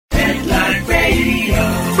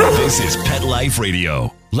This is Pet Life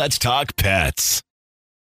Radio. Let's talk pets.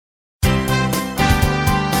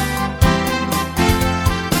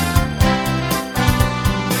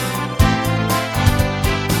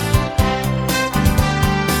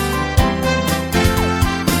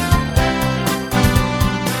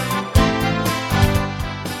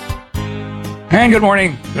 And good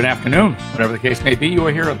morning, good afternoon, whatever the case may be. You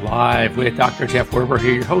are here live with Dr. Jeff Werber,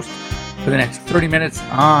 here, your host for the next 30 minutes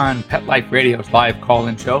on Pet Life Radio's live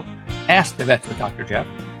call-in show, Ask the Vets with Dr. Jeff.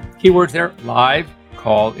 Keywords there, live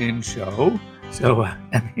call-in show. So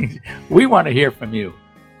we want to hear from you.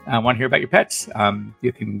 I want to hear about your pets.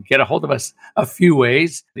 You can get a hold of us a few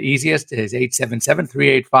ways. The easiest is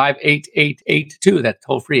 877-385-8882. That's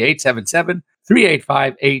toll free,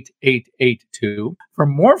 877-385-8882. For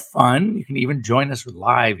more fun, you can even join us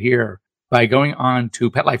live here by going on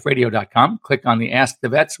to PetLifeRadio.com. Click on the Ask the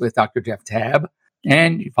Vets with Dr. Jeff tab,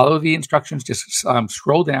 and you follow the instructions. Just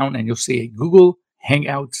scroll down, and you'll see a Google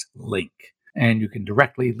Hangouts link, and you can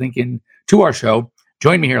directly link in to our show.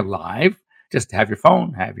 Join me here live. Just have your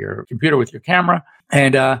phone, have your computer with your camera,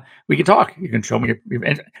 and we can talk. You can show me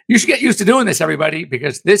you should get used to doing this, everybody,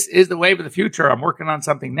 because this is the wave of the future. I'm working on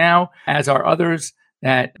something now, as are others,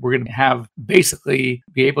 that we're going to have basically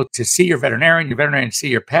be able to see your veterinarian see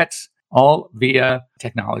your pets, all via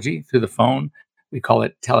technology through the phone. We call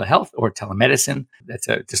it telehealth or telemedicine. That's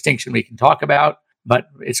a distinction we can talk about, but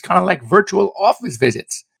it's kind of like virtual office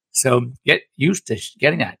visits. So get used to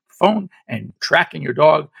getting that phone and tracking your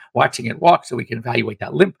dog, watching it walk so we can evaluate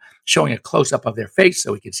that limp, showing a close-up of their face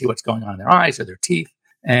so we can see what's going on in their eyes or their teeth.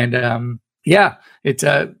 And it's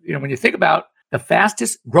when you think about the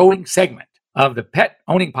fastest growing segment of the pet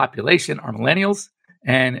owning population are millennials.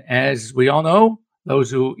 And as we all know,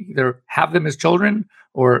 those who either have them as children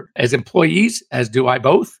or as employees, as do I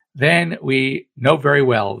both, then we know very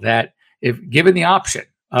well that if given the option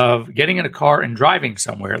of getting in a car and driving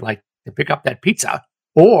somewhere, like to pick up that pizza,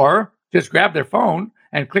 or just grab their phone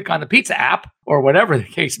and click on the pizza app or whatever the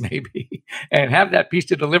case may be and have that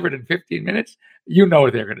pizza delivered in 15 minutes, you know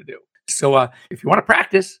what they're going to do. So if you want to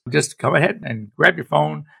practice, just come ahead and grab your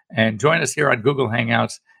phone and join us here on Google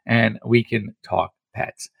Hangouts, and we can talk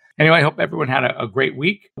pets. Anyway, I hope everyone had a great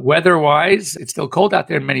week. Weather-wise, it's still cold out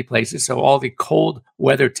there in many places, so all the cold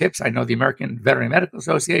weather tips, I know the American Veterinary Medical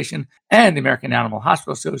Association and the American Animal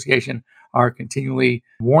Hospital Association are continually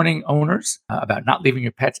warning owners about not leaving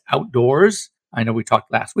your pets outdoors. I know we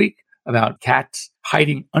talked last week about cats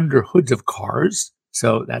hiding under hoods of cars,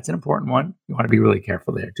 so that's an important one. You want to be really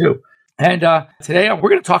careful there, too. And today we're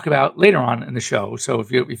going to talk about later on in the show, so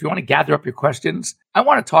if you want to gather up your questions, I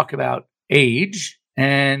want to talk about age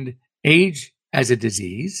and age as a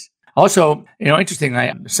disease. Also, interesting,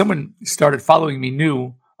 someone started following me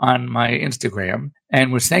new on my Instagram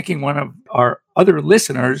and was thanking one of our other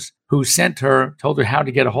listeners who told her how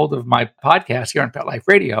to get a hold of my podcast here on Pet Life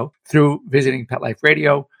Radio through visiting Pet Life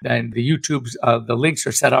Radio. And the YouTube's, the links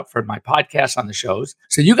are set up for my podcast on the shows.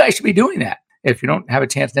 So you guys should be doing that. If you don't have a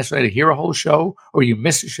chance necessarily to hear a whole show or you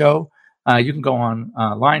miss a show, you can go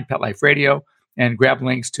online, Pet Life Radio, and grab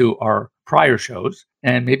links to our prior shows,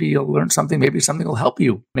 and maybe you'll learn something. Maybe something will help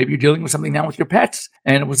you. Maybe you're dealing with something now with your pets,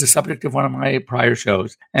 and it was the subject of one of my prior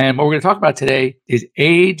shows. And what we're going to talk about today is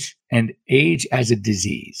age and age as a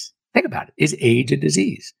disease. Think about it. Is age a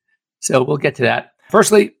disease? So we'll get to that.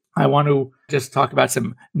 Firstly, I want to just talk about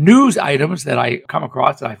some news items that I come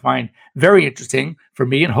across that I find very interesting for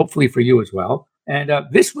me and hopefully for you as well. And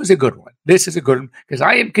this was a good one. This is a good one because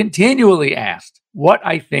I am continually asked what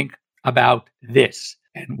I think about this.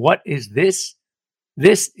 And what is this?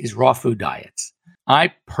 This is raw food diets.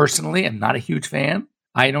 I personally am not a huge fan.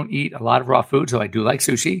 I don't eat a lot of raw food, so I do like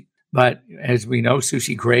sushi. But as we know,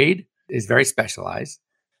 sushi grade is very specialized.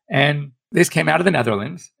 And this came out of the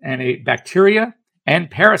Netherlands, and a bacteria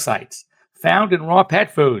and parasites found in raw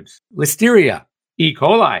pet foods: Listeria, E.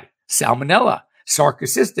 coli, Salmonella,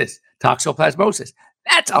 Sarcocistis, Toxoplasmosis.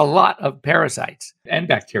 That's a lot of parasites and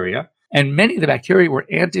bacteria. And many of the bacteria were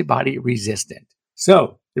antibody resistant.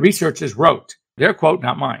 So the researchers wrote, their quote,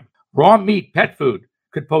 not mine, raw meat pet food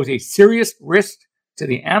could pose a serious risk to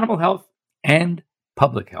the animal health and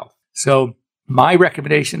public health. So my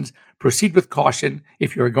recommendations, proceed with caution.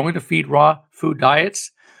 If you're going to feed raw food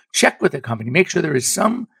diets, check with the company. Make sure there is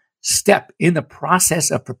some step in the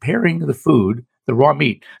process of preparing the food, the raw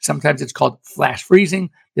meat. Sometimes it's called flash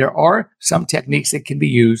freezing. There are some techniques that can be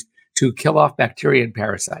used to kill off bacteria and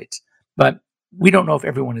parasites, but we don't know if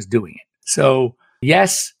everyone is doing it. So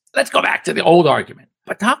yes, let's go back to the old argument.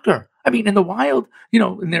 But doctor, I mean, in the wild,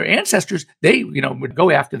 in their ancestors, they, would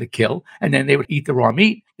go after the kill and then they would eat the raw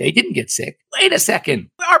meat. They didn't get sick. Wait a second.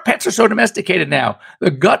 Our pets are so domesticated now.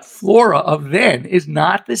 The gut flora of then is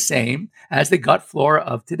not the same as the gut flora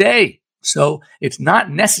of today. So it's not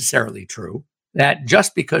necessarily true that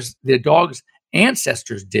just because the dog's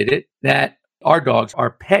ancestors did it, that our dogs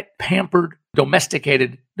are pet, pampered,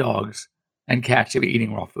 domesticated dogs and cats should be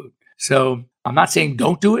eating raw food. So I'm not saying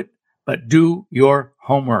don't do it, but do your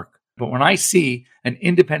homework. But when I see an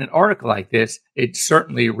independent article like this, it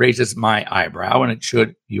certainly raises my eyebrow, and it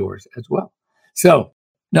should yours as well. So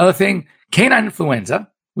another thing, canine influenza.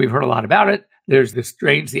 We've heard a lot about it. There's the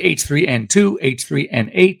strains, the H3N2,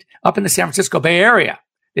 H3N8, up in the San Francisco Bay Area.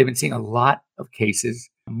 They've been seeing a lot of cases,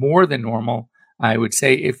 more than normal. I would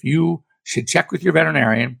say if you should check with your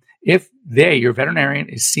veterinarian, if your veterinarian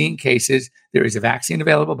is seeing cases, there is a vaccine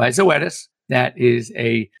available by Zoetis that is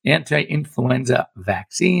a anti-influenza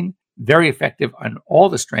vaccine, very effective on all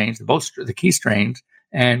the strains, the key strains,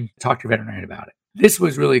 and talk to your veterinarian about it. This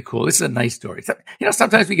was really cool. This is a nice story. So,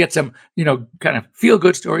 sometimes we get some, kind of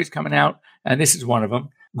feel-good stories coming out, and this is one of them.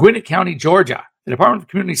 Gwinnett County, Georgia, the Department of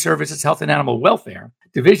Community Services, Health and Animal Welfare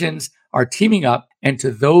divisions are teaming up, and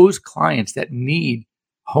to those clients that need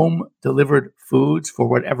home-delivered foods for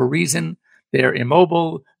whatever reason, they're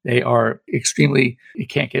immobile, they are you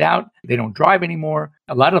can't get out, they don't drive anymore.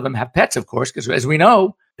 A lot of them have pets, of course, because as we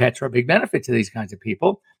know, pets are a big benefit to these kinds of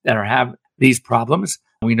people that have these problems.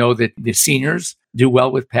 We know that the seniors do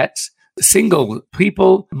well with pets. Single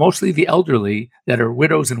people, mostly the elderly, that are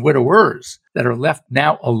widows and widowers that are left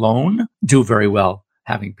now alone, do very well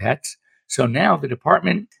having pets. So now the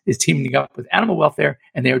department is teaming up with animal welfare,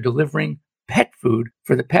 and they are delivering pet food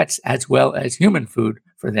for the pets as well as human food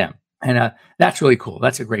for them. And that's really cool.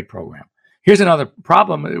 That's a great program. Here's another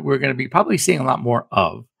problem that we're going to be probably seeing a lot more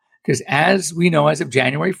of, because as we know, as of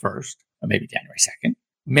January 1st, or maybe January 2nd,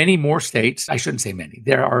 many more states, I shouldn't say many,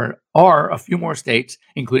 there are a few more states,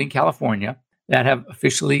 including California, that have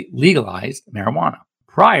officially legalized marijuana.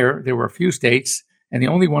 Prior, there were a few states, and the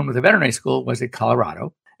only one with a veterinary school was at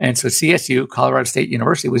Colorado. And so CSU, Colorado State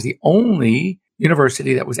University, was the only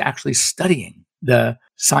university that was actually studying the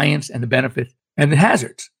science and the benefits and the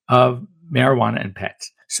hazards of marijuana and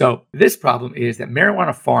pets. So this problem is that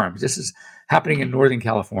marijuana farms, this is happening in Northern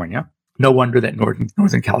California. No wonder that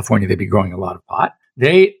Northern California, they'd be growing a lot of pot.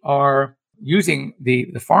 They are using, the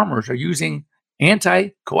farmers are using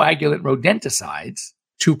anticoagulant rodenticides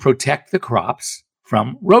to protect the crops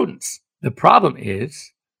from rodents. The problem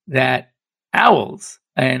is that owls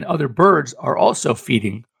and other birds are also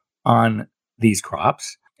feeding on these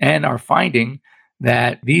crops and are finding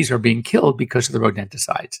that these are being killed because of the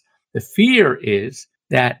rodenticides. The fear is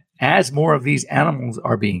that as more of these animals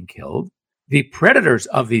are being killed, the predators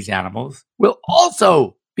of these animals will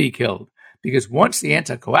also be killed, because once the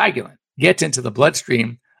anticoagulant gets into the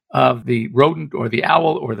bloodstream of the rodent or the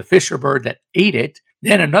owl or the fish or bird that ate it,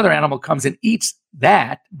 then another animal comes and eats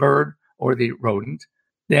that bird or the rodent,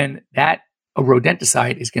 then that a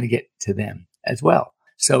rodenticide is going to get to them as well.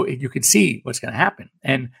 So you can see what's going to happen.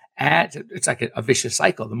 And it's like a vicious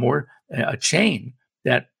cycle. The more a chain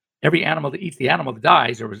that every animal that eats the animal that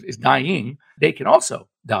dies or is dying, they can also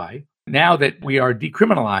die. Now that we are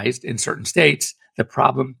decriminalized in certain states, the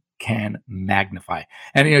problem can magnify.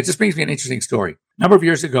 And it just brings me an interesting story. A number of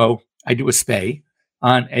years ago, I do a spay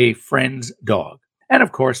on a friend's dog. And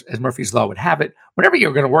of course, as Murphy's Law would have it, whenever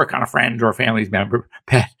you're going to work on a friend or a family member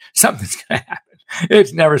pet, something's going to happen.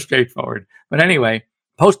 It's never straightforward. But anyway,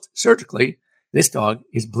 post-surgically, this dog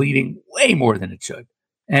is bleeding way more than it should.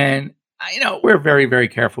 And, we're very, very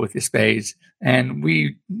careful with the spays, and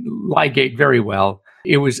we ligate very well.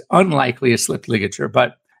 It was unlikely a slipped ligature,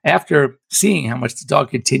 but after seeing how much the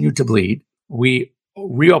dog continued to bleed, we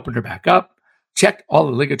reopened her back up, checked all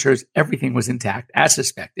the ligatures, everything was intact as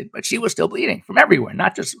suspected, but she was still bleeding from everywhere,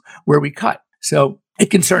 not just where we cut. So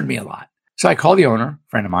it concerned me a lot. So I called the owner, a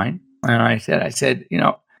friend of mine, and I said,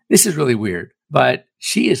 this is really weird, but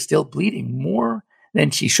she is still bleeding more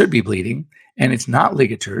than she should be bleeding, and it's not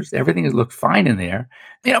ligatures. Everything has looked fine in there.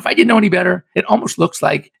 If I didn't know any better, it almost looks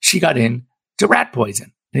like she got into rat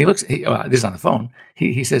poison. And this is on the phone.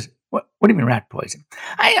 He says, what do you mean rat poison?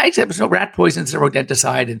 I said, so rat poison is a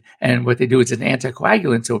rodenticide, and what they do is an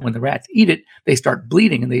anticoagulant. So when the rats eat it, they start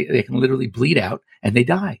bleeding, and they can literally bleed out, and they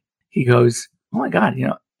die. He goes, oh my God,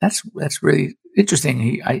 that's really interesting.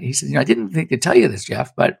 He said, I didn't think to tell you this,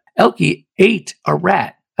 Jeff, but Elkie ate a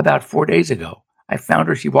rat about 4 days ago. I found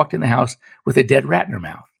her. She walked in the house with a dead rat in her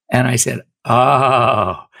mouth. And I said,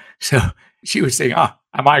 oh. So she was saying, am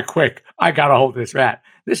I quick? I got a hold of this rat.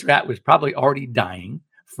 This rat was probably already dying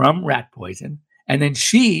from rat poison. And then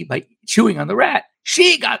she, by chewing on the rat,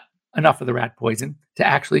 she got enough of the rat poison to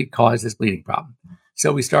actually cause this bleeding problem.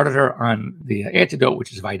 So we started her on the antidote,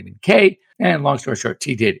 which is vitamin K. And long story short,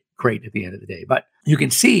 she did great at the end of the day. But you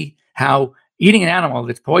can see how eating an animal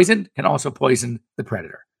that's poisoned can also poison the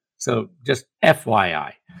predator. So just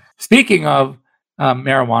FYI. Speaking of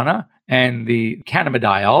marijuana and the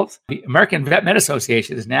cannabidiols, the American Vet Med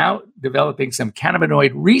Association is now developing some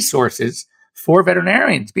cannabinoid resources for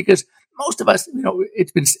veterinarians because most of us,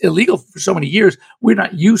 it's been illegal for so many years. We're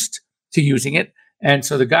not used to using it. And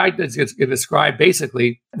so the guide is going to describe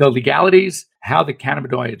basically the legalities, how the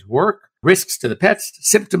cannabinoids work, risks to the pets,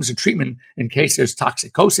 symptoms and treatment in case there's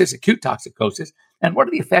toxicosis, acute toxicosis, and what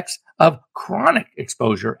are the effects of chronic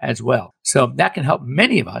exposure as well. So that can help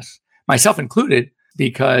many of us, myself included,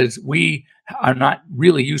 because we are not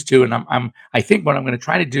really used to. And I think what I'm going to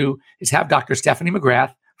try to do is have Dr. Stephanie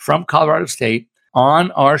McGrath from Colorado State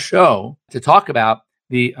on our show to talk about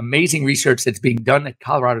the amazing research that's being done at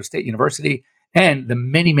Colorado State University and the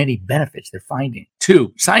many, many benefits they're finding.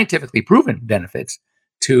 2 scientifically proven benefits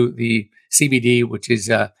to the CBD, which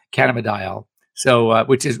is cannabidiol, so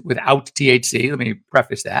which is without THC. Let me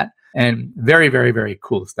preface that. And very, very, very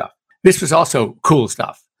cool stuff. This was also cool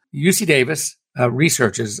stuff. UC Davis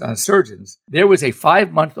researchers, surgeons, there was a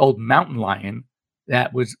 5-month-old mountain lion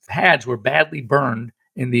that pads were badly burned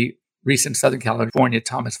in the recent Southern California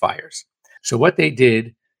Thomas fires. So what they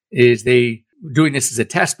did is they doing this as a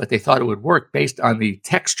test, but they thought it would work based on the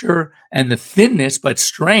texture and the thinness, but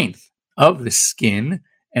strength of the skin.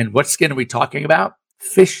 And what skin are we talking about?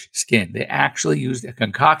 Fish skin. They actually used a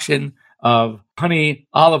concoction of honey,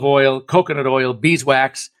 olive oil, coconut oil,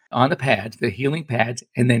 beeswax on the pads, the healing pads,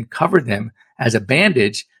 and then covered them as a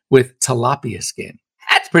bandage with tilapia skin.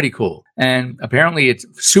 That's pretty cool. And apparently it's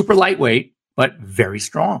super lightweight, but very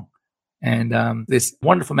strong. And this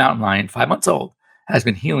wonderful mountain lion, 5 months old, has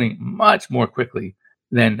been healing much more quickly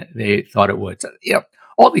than they thought it would. So,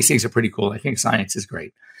 all these things are pretty cool. I think science is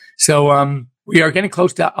great. So we are getting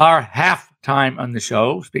close to our halftime on the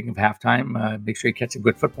show. Speaking of halftime, make sure you catch some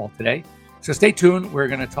good football today. So stay tuned. We're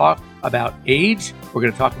going to talk about age. We're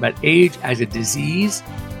going to talk about age as a disease.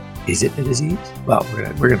 Is it a disease? Well,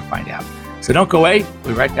 we're going to find out. So don't go away.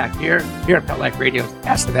 We'll be right back here at Pet Life Radio's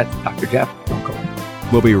Ask the Vet with Dr. Jeff. Don't go away.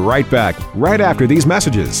 We'll be right back right after these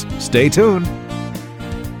messages. Stay tuned.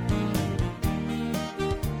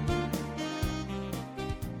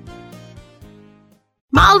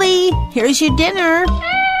 Molly, here's your dinner.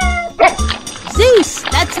 Zeus,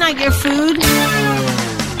 that's not your food.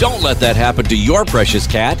 Don't let that happen to your precious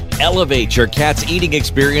cat. Elevate your cat's eating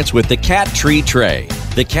experience with the Cat Tree Tray.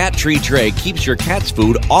 The Cat Tree Tray keeps your cat's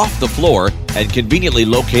food off the floor and conveniently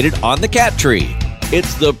located on the cat tree.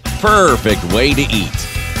 It's the perfect way to eat.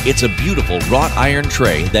 It's a beautiful wrought iron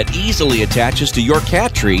tray that easily attaches to your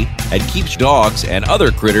cat tree and keeps dogs and other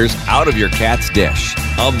critters out of your cat's dish.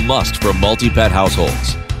 A must for multi-pet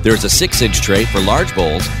households. There's a 6-inch tray for large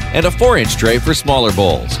bowls and a 4-inch tray for smaller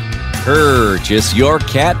bowls. Purchase your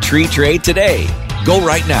Cat Tree Tray today. Go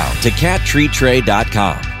right now to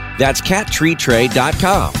cattreetray.com. That's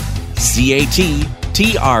cattreetray.com.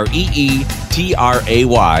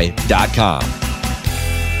 cattreetray.com.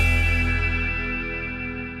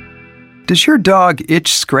 Does your dog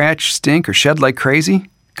itch, scratch, stink, or shed like crazy?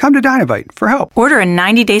 Come to Dinovite for help. Order a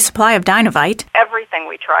 90-day supply of Dinovite. Everything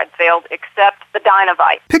we tried failed except the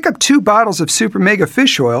Dinovite. Pick up 2 bottles of Super Mega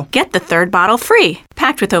Fish Oil. Get the 3rd bottle free.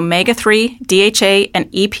 Packed with omega-3, DHA, and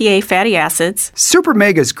EPA fatty acids. Super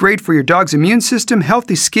Mega is great for your dog's immune system,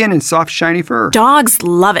 healthy skin, and soft, shiny fur. Dogs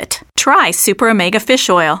love it. Try Super Omega Fish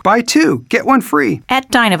Oil. Buy 2, get 1 free. At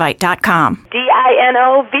Dinovite.com.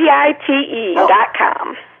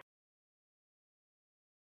 DINOVITE.com.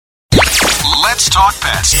 Let's talk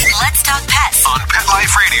pets. Let's talk pets On Pet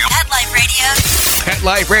Life Radio. Pet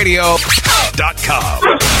Life Radio. PetLifeRadio.com.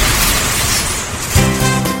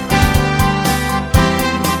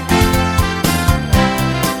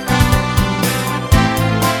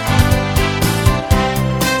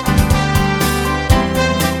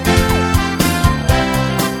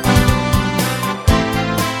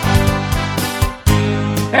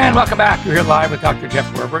 And welcome back. We're here live with Dr. Jeff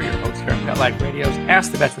Werber, your host here on Pet Life Radio's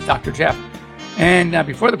Ask the Vets with Dr. Jeff. And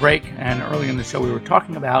before the break and early in the show, we were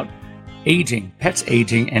talking about aging, pets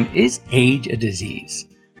aging, and is age a disease?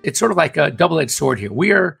 It's sort of like a double-edged sword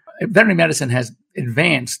here. Veterinary medicine has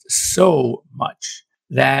advanced so much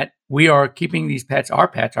that we are keeping these pets, our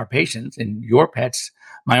patients, and your pets,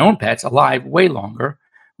 my own pets, alive way longer.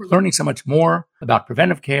 We're learning so much more about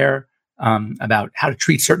preventive care, about how to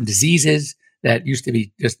treat certain diseases that used to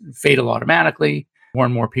be just fatal automatically. More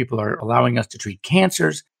and more people are allowing us to treat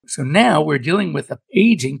cancers. So now we're dealing with an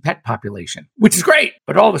aging pet population, which is great.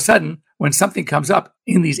 But all of a sudden, when something comes up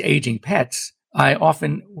in these aging pets, I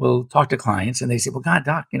often will talk to clients and they say, well, God,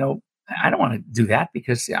 doc, I don't want to do that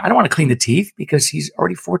because I don't want to clean the teeth because he's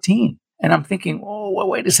already 14. And I'm thinking, oh, well,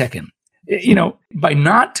 wait a second. By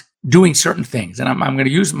not doing certain things, and I'm going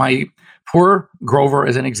to use my poor Grover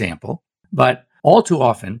as an example, but all too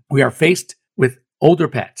often we are faced with older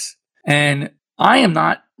pets. And I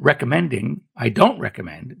don't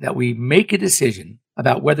recommend that we make a decision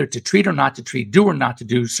about whether to treat or not to treat, do or not to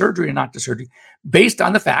do, surgery or not to surgery, based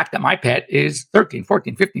on the fact that my pet is 13,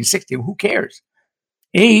 14, 15, 16. Who cares?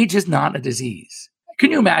 Age is not a disease.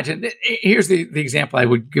 Can you imagine? Here's the example I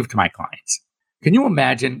would give to my clients. Can you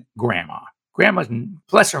imagine Grandma? Grandma's,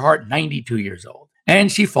 bless her heart, 92 years old.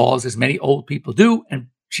 And she falls, as many old people do, and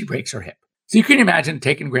she breaks her hip. So you can imagine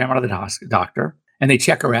taking Grandma to the doctor, and they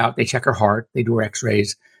check her out. They check her heart. They do her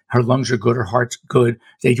x-rays. Her lungs are good. Her heart's good.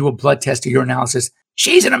 They do a blood test, a urinalysis.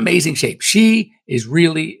 She's in amazing shape. She is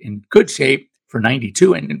really in good shape for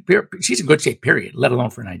 92, and she's in good shape, period, let alone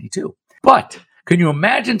for 92. But can you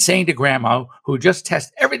imagine saying to Grandma, who just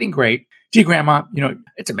tests everything great, gee, Grandma,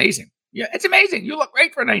 it's amazing. Yeah, it's amazing. You look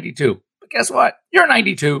great for 92. But guess what? You're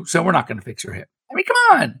 92, so we're not going to fix your hip. I mean,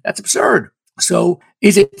 come on. That's absurd. So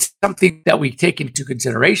is it something that we take into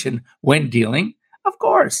consideration when dealing? Of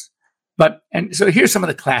course. And so here's some of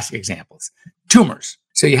the classic examples. Tumors.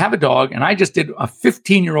 So you have a dog, and I just did a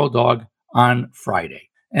 15-year-old dog on Friday.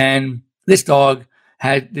 And this dog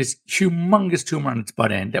had this humongous tumor on its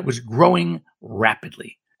butt end that was growing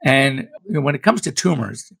rapidly. And when it comes to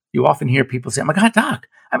tumors, you often hear people say, oh my God, doc,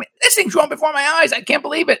 this thing's growing before my eyes. I can't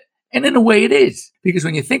believe it. And in a way it is, because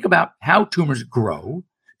when you think about how tumors grow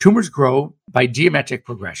by geometric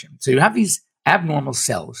progression. So you have these abnormal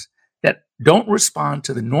cells that don't respond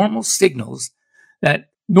to the normal signals that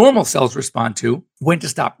normal cells respond to when to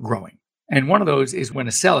stop growing. And one of those is when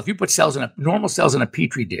if you put normal cells in a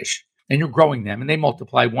petri dish and you're growing them and they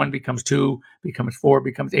multiply, 1 becomes 2, becomes 4,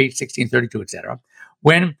 becomes 8, 16, 32, etc.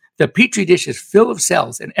 When the petri dish is full of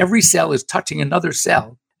cells and every cell is touching another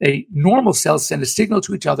cell, normal cells send a signal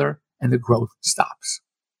to each other and the growth stops.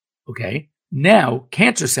 Okay? Now,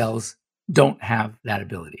 cancer cells don't have that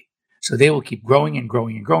ability. So they will keep growing and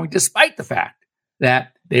growing and growing despite the fact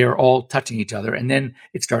that they are all touching each other, and then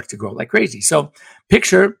it starts to grow like crazy. So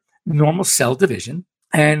picture normal cell division,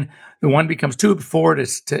 and the 1 becomes 2, 4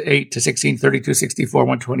 to 8 to 16, 32, 64,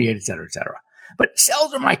 128, et cetera, et cetera. But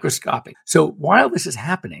cells are microscopic. So while this is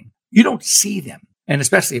happening, you don't see them, and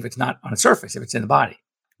especially if it's not on a surface, if it's in the body.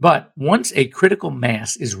 But once a critical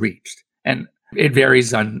mass is reached, and it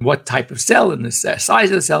varies on what type of cell and the size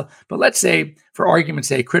of the cell, but let's say, for argument's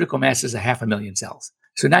sake, critical mass is 500,000 cells.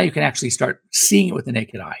 So now you can actually start seeing it with the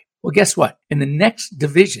naked eye. Well, guess what? In the next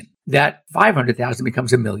division, that 500,000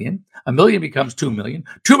 becomes 1 million, 1 million becomes 2 million,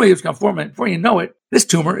 2 million becomes 4 million. Before you know it, this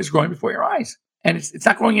tumor is growing before your eyes. And it's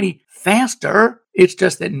not growing any faster. It's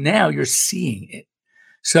just that now you're seeing it.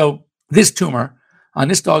 So this tumor on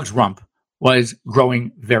this dog's rump was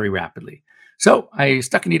growing very rapidly. So I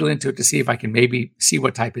stuck a needle into it to see if I can maybe see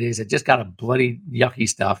what type it is. It just got a bloody, yucky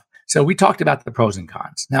stuff. So we talked about the pros and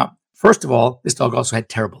cons. Now, first of all, this dog also had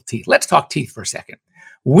terrible teeth. Let's talk teeth for a second.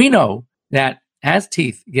 We know that as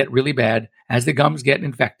teeth get really bad, as the gums get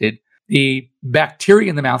infected, the bacteria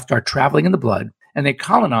in the mouth start traveling in the blood, and they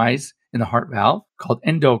colonize in the heart valve called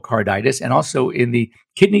endocarditis, and also in the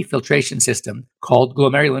kidney filtration system called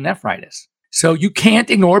glomerulonephritis. So you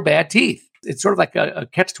can't ignore bad teeth. It's sort of like a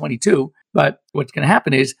catch-22, but what's going to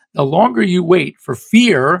happen is the longer you wait for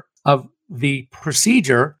fear of the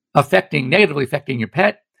procedure negatively affecting your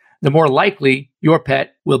pet, the more likely your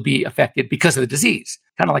pet will be affected because of the disease.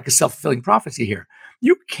 Kind of like a self-fulfilling prophecy here.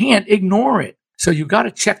 You can't ignore it. So you got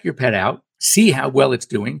to check your pet out, see how well it's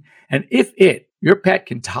doing, and if your pet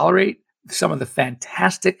can tolerate some of the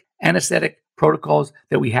fantastic anesthetic protocols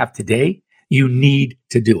that we have today, you need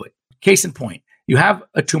to do it. Case in point, you have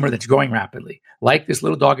a tumor that's growing rapidly, like this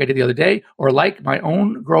little dog I did the other day, or like my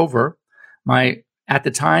own Grover, my, at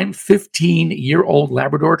the time, 15-year-old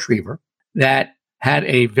Labrador Retriever that had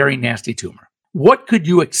a very nasty tumor. What could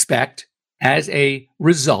you expect as a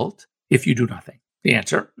result if you do nothing? The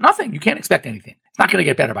answer, nothing. You can't expect anything. It's not going to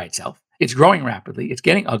get better by itself. It's growing rapidly. It's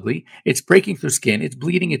getting ugly. It's breaking through skin. It's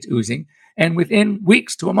bleeding. It's oozing. And within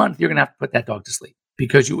weeks to a month, you're going to have to put that dog to sleep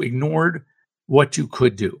because you ignored what you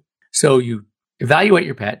could do. So you evaluate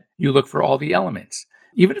your pet. You look for all the elements.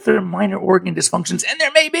 Even if there are minor organ dysfunctions, and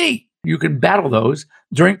there may be, you can battle those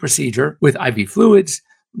during procedure with IV fluids,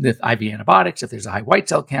 with IV antibiotics, if there's a high white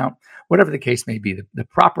cell count, whatever the case may be, the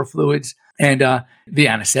proper fluids, and the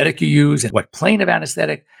anesthetic you use, and what plane of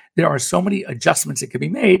anesthetic. there are so many adjustments that can be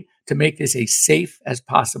made to make this a safe as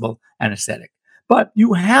possible anesthetic. But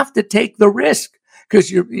you have to take the risk,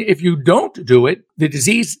 because if you don't do it, the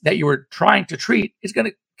disease that you were trying to treat is going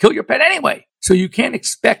to kill your pet anyway. So you can't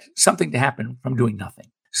expect something to happen from doing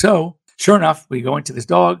nothing. So sure enough, we go into this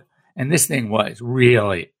dog, and this thing was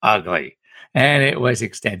really ugly, and it was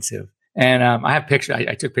extensive. And I have pictures.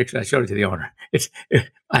 I took pictures. I showed it to the owner.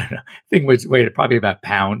 I don't know. Thing was weighed probably about a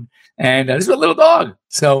pound, and this was a little dog.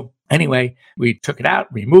 So anyway, we took it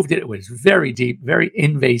out, removed it. It was very deep, very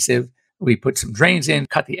invasive. We put some drains in,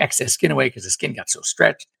 cut the excess skin away because the skin got so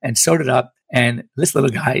stretched, and sewed it up. And this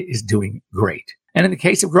little guy is doing great. And in the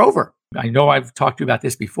case of Grover, I know I've talked to you about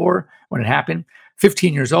this before when it happened.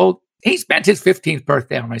 15 years old. He spent his 15th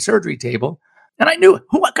birthday on my surgery table. And I knew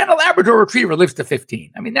what kind of Labrador Retriever lives to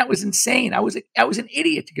 15. I mean, that was insane. I was an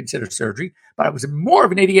idiot to consider surgery, but I was more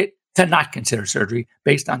of an idiot to not consider surgery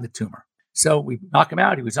based on the tumor. So we knock him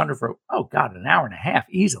out. He was under for, an hour and a half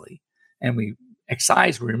easily. And we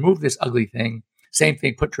excised, we removed this ugly thing. Same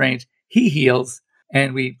thing, put drains. He heals,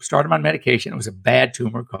 and we start him on medication. It was a bad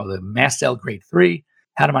tumor called a mast cell grade 3.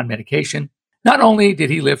 Had him on medication. Not only did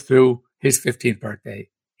he live through his 15th birthday,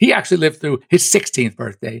 he actually lived through his 16th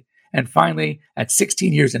birthday. And finally, at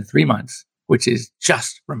 16 years and 3 months, which is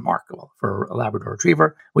just remarkable for a Labrador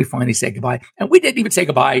Retriever, we finally said goodbye. And we didn't even say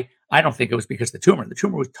goodbye. I don't think it was because of the tumor. The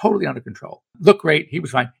tumor was totally under control. Looked great. He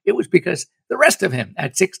was fine. It was because the rest of him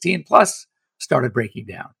at 16 plus started breaking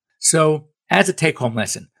down. So as a take-home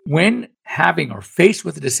lesson, when having or faced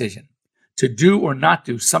with a decision to do or not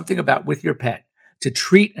do something with your pet, to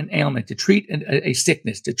treat an ailment, to treat a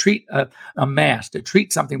sickness, to treat a mass, to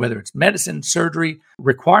treat something, whether it's medicine, surgery,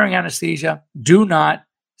 requiring anesthesia, do not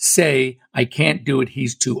say, I can't do it,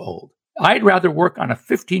 he's too old. I'd rather work on a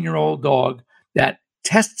 15-year-old dog that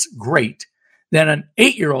tests great than an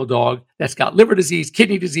 8-year-old dog that's got liver disease,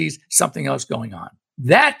 kidney disease, something else going on.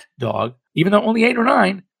 That dog, even though only 8 or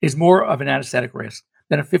 9, is more of an anesthetic risk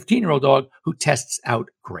than a 15-year-old dog who tests out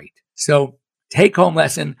great. So take-home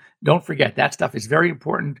lesson, don't forget, that stuff is very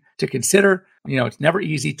important to consider. It's never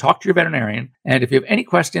easy. Talk to your veterinarian. And if you have any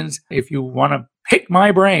questions, if you want to pick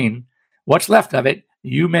my brain, what's left of it,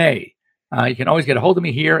 you may. You can always get a hold of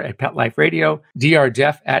me here at Pet Life Radio,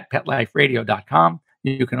 drjeff@petliferadio.com.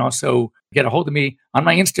 You can also get a hold of me on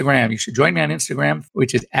my Instagram. You should join me on Instagram,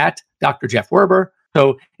 which is at Dr. Jeff Werber.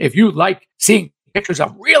 So if you like seeing pictures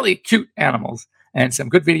of really cute animals and some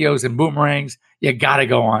good videos and boomerangs, you got to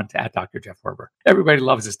go on to at Dr. Jeff Werber. Everybody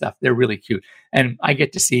loves this stuff. They're really cute. And I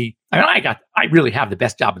get to see, I really have the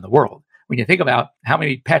best job in the world. When you think about how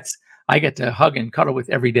many pets I get to hug and cuddle with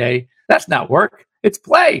every day, that's not work. It's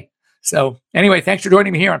play. So anyway, thanks for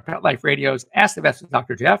joining me here on Pet Life Radio's Ask the Vets with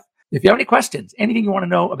Dr. Jeff. If you have any questions, anything you want to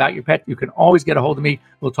know about your pet, you can always get a hold of me.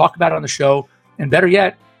 We'll talk about it on the show. And better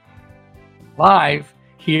yet, live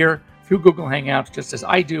here through Google Hangouts, just as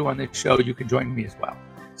I do on this show, you can join me as well.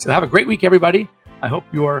 So have a great week, everybody. I hope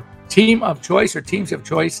your team of choice or teams of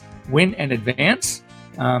choice win and advance.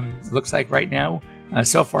 Looks like right now,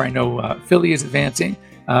 so far I know Philly is advancing.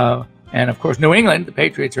 And of course, New England, the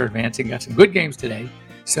Patriots are advancing. Got some good games today.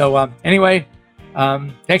 So anyway,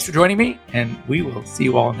 thanks for joining me, and we will see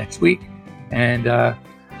you all next week. And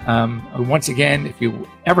once again, if you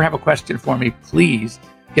ever have a question for me, please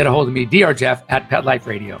get a hold of me,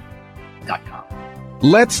 drjeff@petliferadio.com.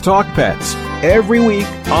 Let's Talk Pets, every week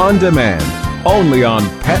on demand, only on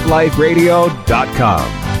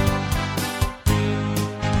PetLifeRadio.com.